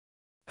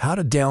How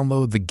to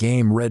download the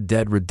game Red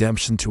Dead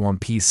Redemption 2 on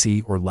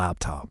PC or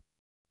laptop.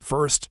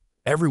 First,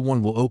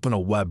 everyone will open a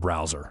web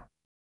browser.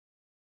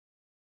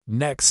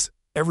 Next,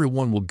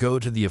 everyone will go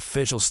to the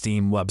official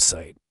Steam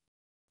website.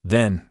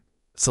 Then,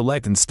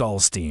 select Install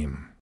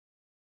Steam.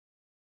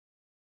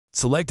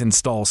 Select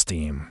Install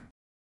Steam.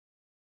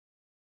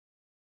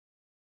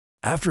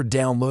 After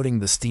downloading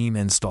the Steam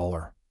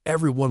installer,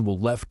 everyone will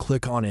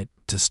left-click on it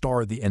to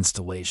start the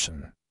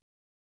installation.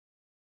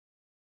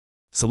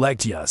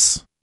 Select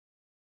Yes.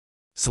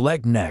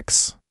 Select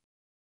Next.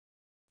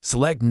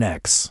 Select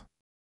Next.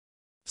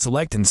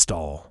 Select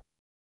Install.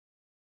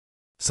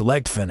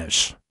 Select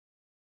Finish.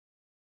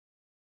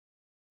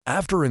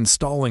 After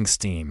installing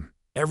Steam,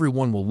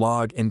 everyone will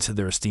log into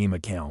their Steam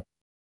account.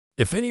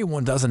 If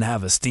anyone doesn't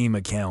have a Steam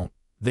account,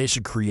 they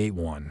should create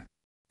one.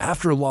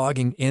 After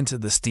logging into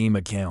the Steam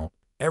account,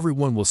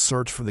 everyone will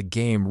search for the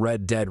game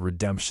Red Dead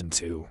Redemption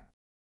 2.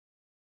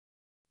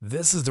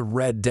 This is the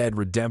Red Dead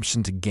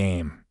Redemption 2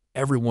 game.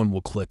 Everyone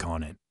will click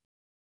on it.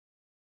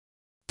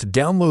 To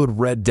download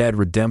Red Dead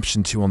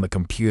Redemption 2 on the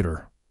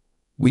computer,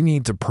 we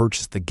need to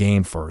purchase the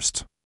game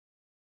first.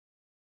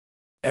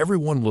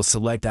 Everyone will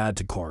select Add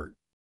to Cart.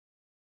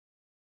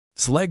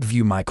 Select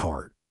View My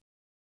Cart.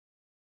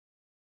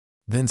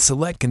 Then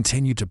select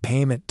Continue to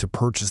Payment to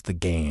purchase the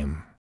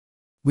game.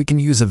 We can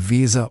use a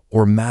Visa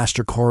or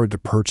MasterCard to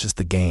purchase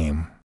the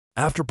game.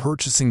 After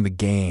purchasing the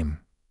game,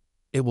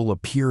 it will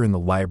appear in the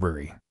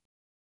library.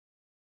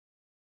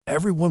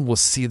 Everyone will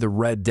see the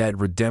Red Dead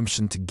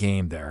Redemption 2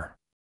 game there.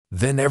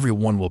 Then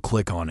everyone will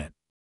click on it.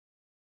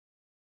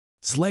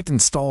 Select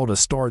Install to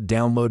start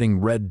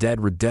downloading Red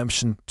Dead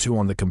Redemption 2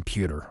 on the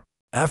computer.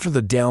 After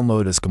the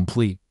download is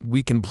complete,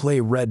 we can play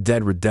Red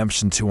Dead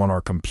Redemption 2 on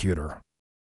our computer.